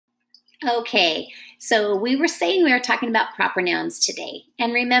Okay, so we were saying we were talking about proper nouns today.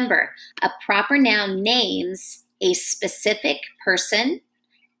 And remember, a proper noun names a specific person,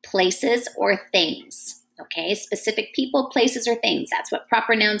 places, or things. Okay, specific people, places, or things. That's what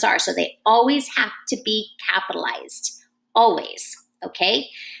proper nouns are. So they always have to be capitalized. Always. Okay,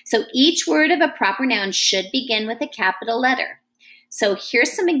 so each word of a proper noun should begin with a capital letter. So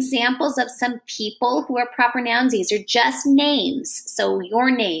here's some examples of some people who are proper nouns. These are just names. So your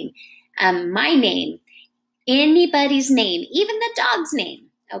name, my name, anybody's name, even the dog's name,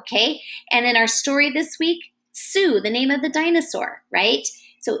 okay? And in our story this week, Sue, the name of the dinosaur, right?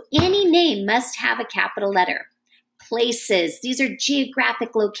 So any name must have a capital letter. Places, these are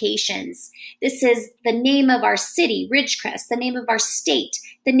geographic locations. This is the name of our city, Ridgecrest, the name of our state,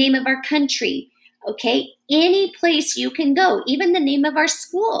 the name of our country, okay? Any place you can go, even the name of our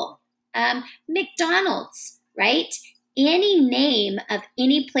school, McDonald's, right? Any name of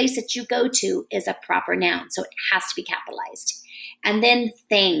any place that you go to is a proper noun, so it has to be capitalized. And then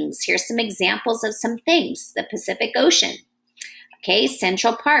things. Here's some examples of some things. The Pacific Ocean. Okay,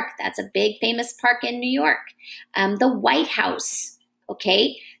 Central Park. That's a big famous park in New York. The White House.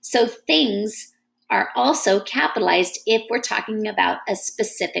 Okay, so things are also capitalized if we're talking about a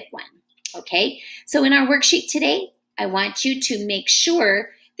specific one. Okay, so in our worksheet today, I want you to make sure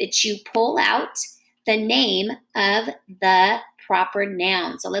that you pull out the name of the proper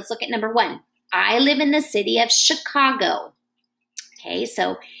noun. So let's look at number one. I live in the city of Chicago. Okay,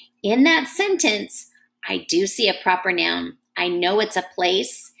 so in that sentence, I do see a proper noun. I know it's a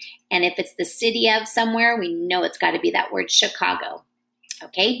place, and if it's the city of somewhere, we know it's got to be that word Chicago.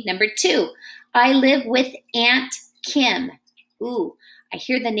 Okay, number two, I live with Aunt Kim. Ooh, I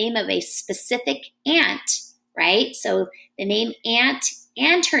hear the name of a specific aunt, right? So the name aunt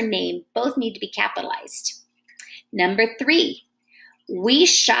and her name both need to be capitalized. Number three, we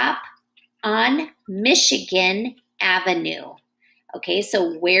shop on Michigan Avenue. Okay,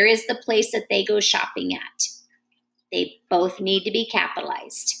 so where is the place that they go shopping at? They both need to be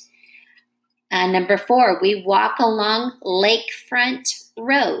capitalized. Number four, we walk along Lakefront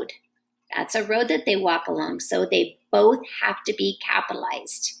Road. That's a road that they walk along, so they both have to be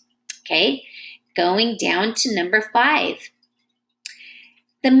capitalized. Okay, going down to number five.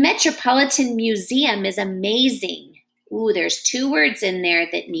 The Metropolitan Museum is amazing. Ooh, there's two words in there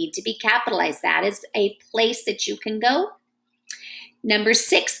that need to be capitalized. That is a place that you can go. Number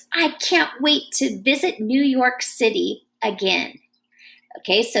six, I can't wait to visit New York City again.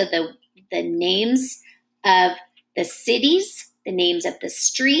 Okay, so the names of the cities, the names of the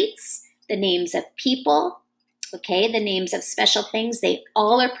streets, the names of people, okay, the names of special things, they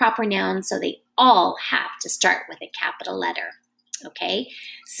all are proper nouns, so they all have to start with a capital letter. Okay,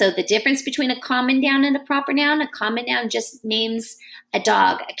 so the difference between a common noun and a proper noun, a common noun just names a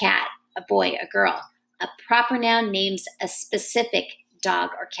dog, a cat, a boy, a girl. A proper noun names a specific dog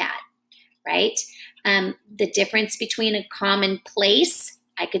or cat, right? The difference between a common place,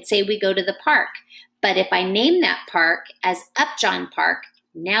 I could say we go to the park, but if I name that park as Upjohn Park,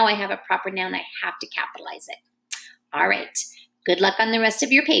 now I have a proper noun, I have to capitalize it. All right, good luck on the rest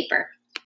of your paper.